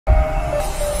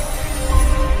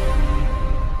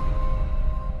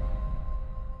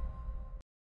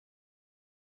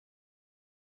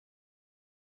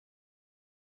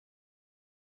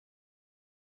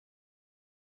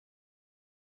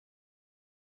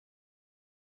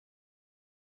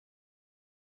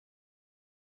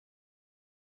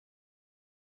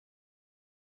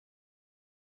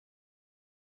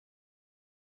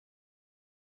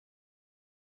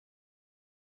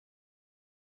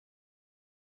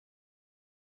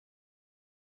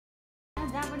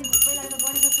पनि पहिला त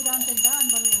गणेशको पूजा हुन्छ नि त अनि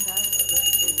बल्ल हुन्छ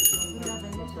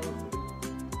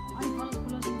अनि फल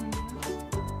फुल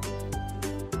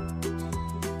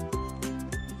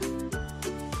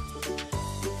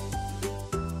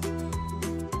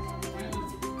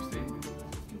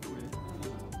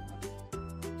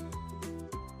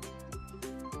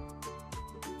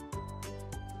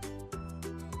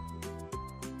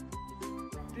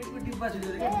डिब्बा छ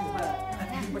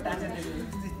डिब्बा टाँचा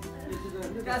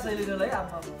यो कहाँ छैन है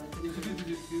आमा किन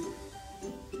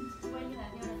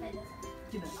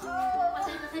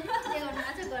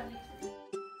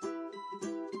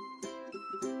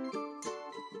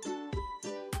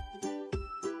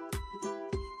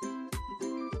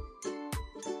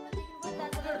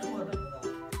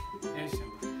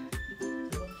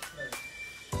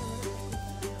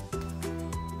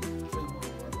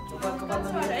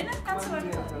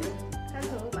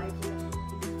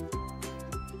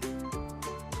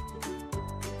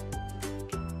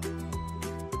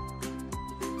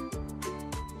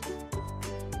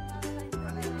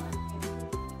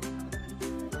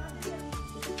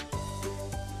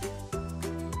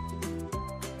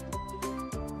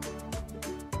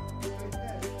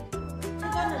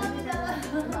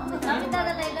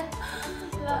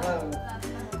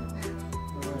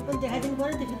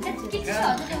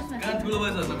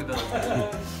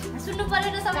सुन्नु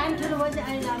पर्यो न सब काम ठुलो भएपछि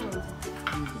आइ लानु हुन्छ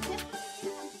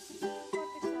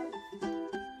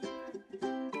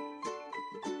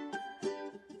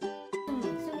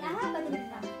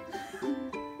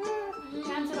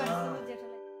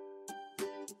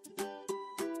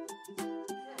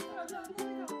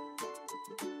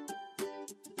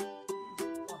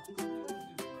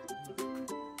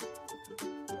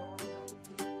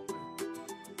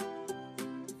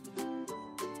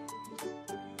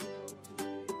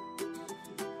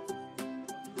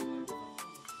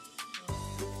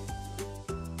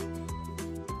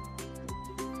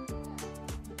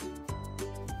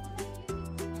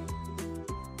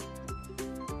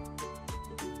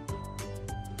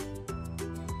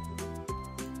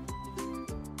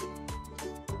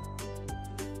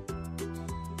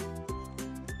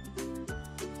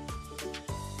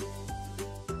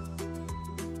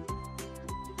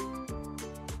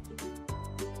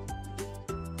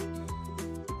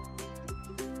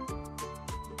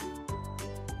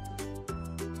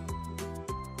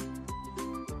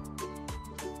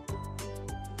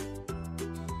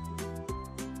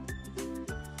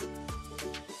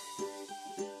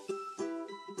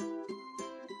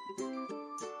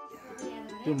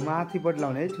त्यो माथिबाट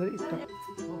लाउने है छोरी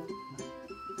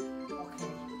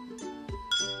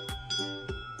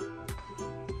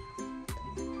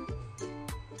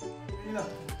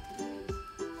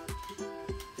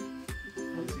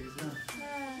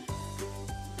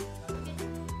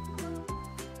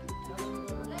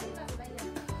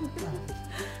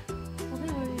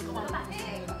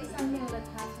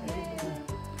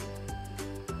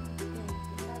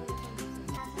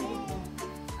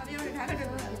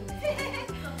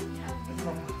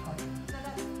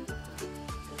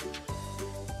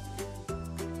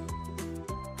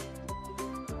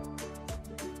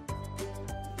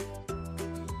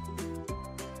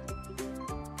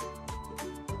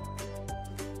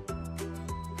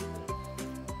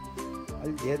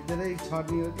अलि धेरै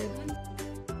छर्नी हो के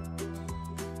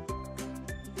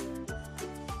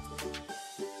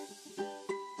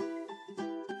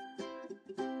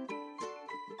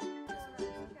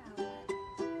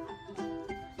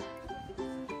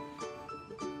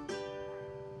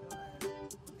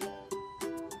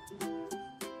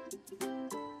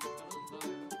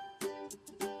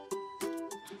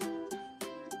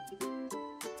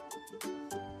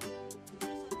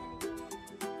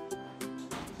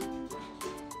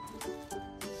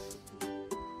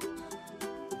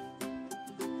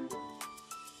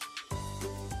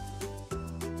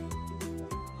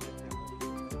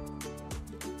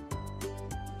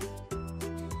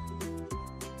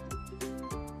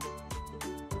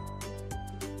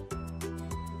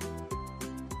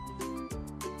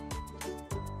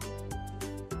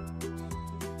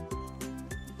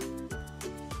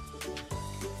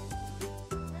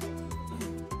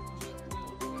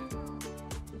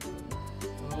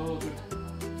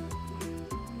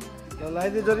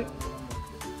लगाइदिए जरी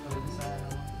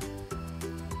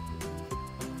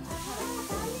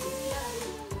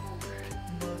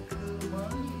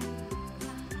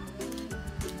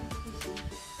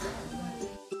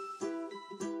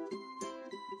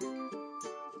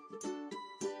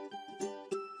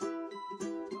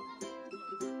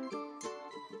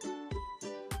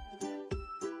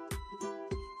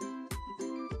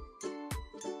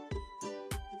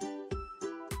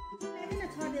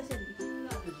छ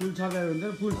फुल छर्दै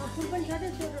हुँदैन फुल फुल पनि छ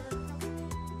त्यो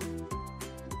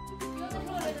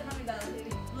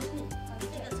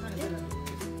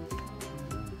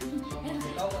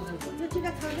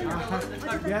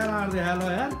बिहान आउँदै हेलो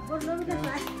यार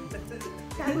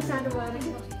कागु सानो भएर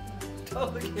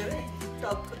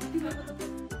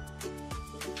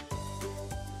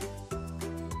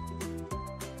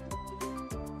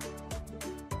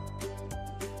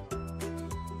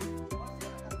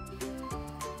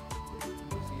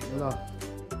ल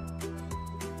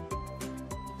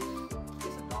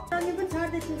पनि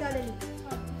छर्दै छु गाडीले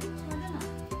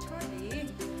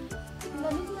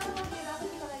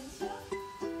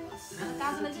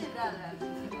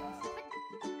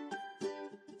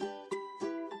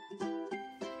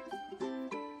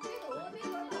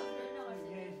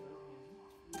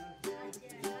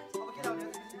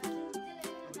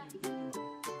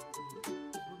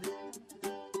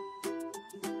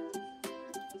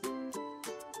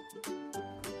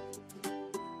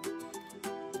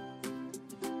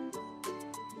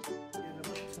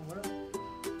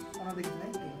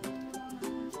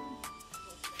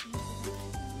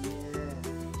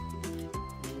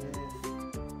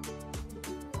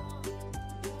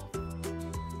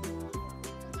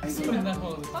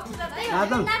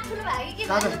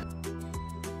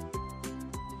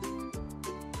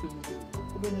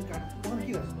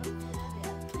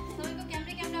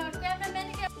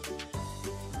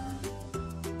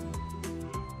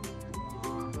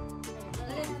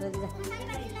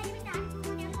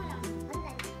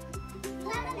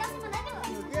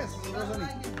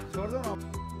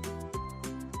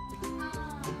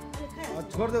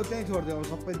छोड्देऊ त्यहीँ छोड्देऊ अब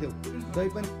सबै देऊ दही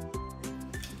पनि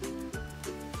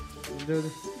देऊ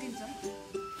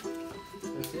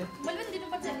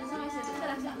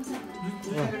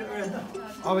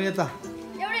अब यता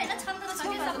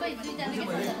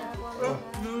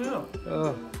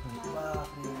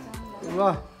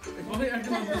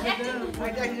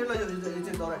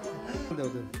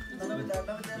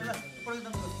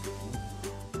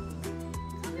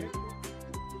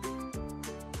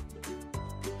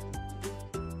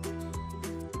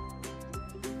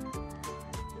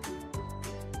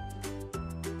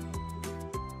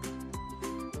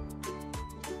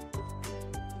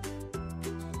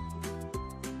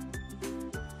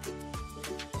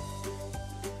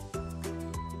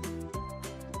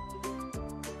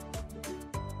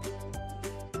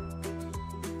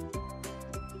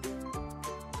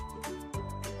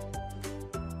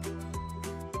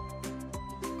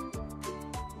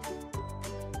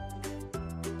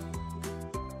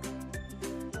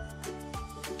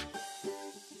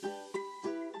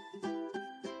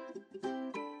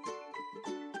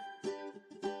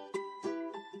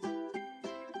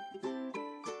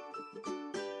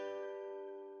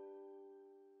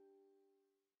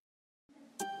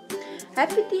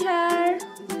Happy Tihar,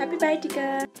 Happy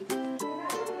Bhaitika,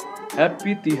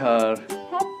 Happy Tihar,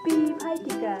 Happy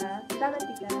Bhaitika, Dada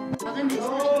Tika,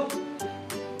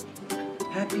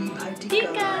 Happy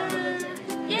Bhaitika.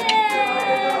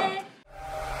 Yay!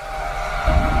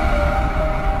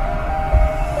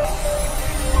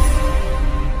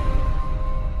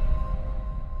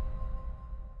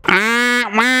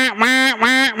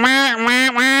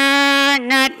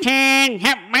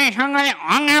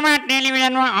 हंगामा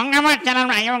टेलिभिजनमा हंगामा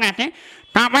च्यानलमा आइरहेका थिए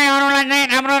तपाईहरुलाई चाहिँ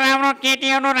राम्रो राम्रो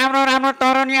केटीहरु राम्रो राम्रो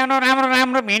तरुणीहरु राम्रो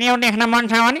राम्रो भिडियो देख्न मन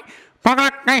छ भने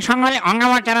पटक्कैसँगले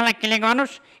हंगामा च्यानललाई क्लिक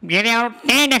गर्नुस् भिडियोहरु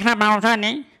त्यही देख्न पाउँछ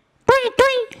नि टुई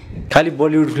टुई खाली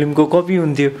बलिउड फिल्मको कपी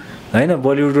हुन्थ्यो हैन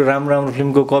बलिउडको राम्रो राम्रो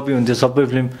फिल्मको कपी हुन्थ्यो सबै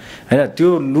फिल्म हैन त्यो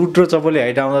लुट र चपली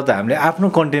हाइट आउँदा त हामीले आफ्नो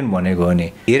कन्टेन्ट भनेको हो नि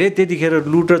धेरै त्यतिखेर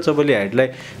लुट र चपली हाइटलाई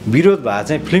विरोध भएको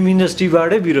चाहिँ फिल्म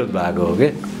इन्डस्ट्रीबाटै विरोध भएको हो के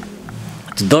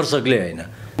दर्शकले हैन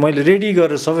मैले रेडी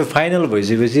गरेर सबै फाइनल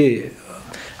भइसकेपछि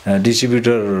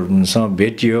डिस्ट्रिब्युटरसँग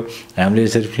भेटियो हामीले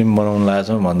यसरी फिल्म बनाउन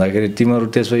लागेछौँ भन्दाखेरि तिमीहरू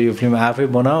त्यसो यो फिल्म आफै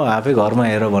बनाऊ आफै घरमा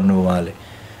हेर भन्नुभयो उहाँले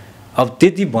अब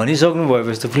त्यति भनिसक्नु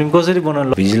भएपछि त फिल्म कसरी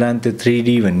बनाउनु भिजिलान्ट त्यो 3D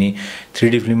भन्ने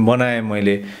 3D फिल्म बनाएँ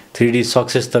मैले 3D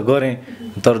सक्सेस त गरेँ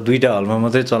तर 2टा हलमा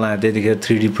मात्रै चलाएँ त्यतिखेर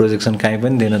 3D प्रोजेक्सन कहीँ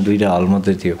पनि थिएन 2टा हल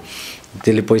मात्रै थियो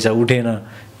त्यसले पैसा उठेन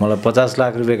मलाई 50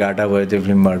 लाख रुपैयाँ घाटा भयो त्यो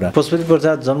फिल्मबाट पशुपति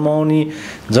प्रसाद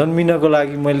जन्मिनको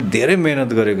लागि मैले धेरै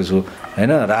मेहनत गरेको छु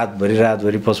हैन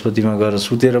रातभरि पशुपतिमा गएर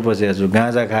सुतेर बसेको छु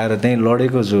गाँजा खाएर त्यहीँ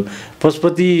लडेको छु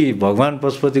पशुपति भगवान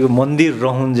पशुपतिको मन्दिर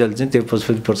रहुन्जेल चाहिँ त्यो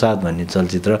पशुपति प्रसाद भन्ने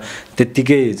चलचित्र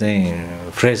त्यत्तिकै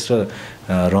चाहिँ फ्रेस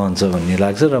रहन्छ भन्ने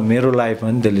लाग्छ र मेरो लाइफमा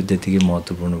पनि त्यसले त्यतिकै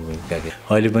महत्त्वपूर्ण भूमिका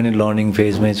खेल्छ अहिले पनि लर्निङ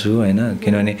फेजमै छु हैन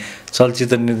किनभने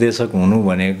चलचित्र निर्देशक हुनु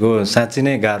भनेको साँच्चै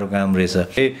नै गाह्रो काम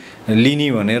रहेछ लिनी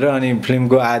भने भनेर अनि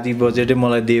फिल्मको आधी बजेटै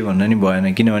मलाई दिए भन्न नि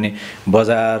भएन किनभने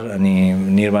बजार अनि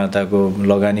निर्माताको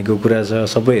लगानीको कुरा छ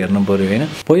सबै हेर्नु पर्यो होइन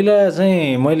पहिला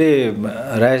चाहिँ मैले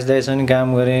राजेश दाइसँग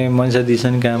काम गरेँ मनिषा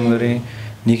दिसँग काम गरेँ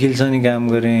निखिलसँग काम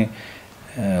गरेँ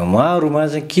उहाँहरूमा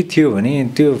चाहिँ के थियो भने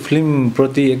त्यो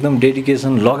फिल्मप्रति एकदम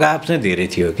डेडिकेसन लगाव चाहिँ धेरै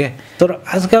थियो क्या तर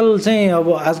आजकल चाहिँ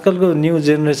अब आजकलको न्यू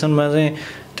जेनेरेसनमा चाहिँ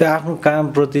त्यो आफ्नो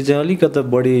कामप्रति चाहिँ अलिकति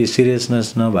बढी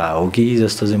सिरियसनेस नभए हो कि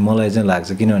जस्तो चाहिँ मलाई चाहिँ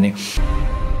लाग्छ किनभने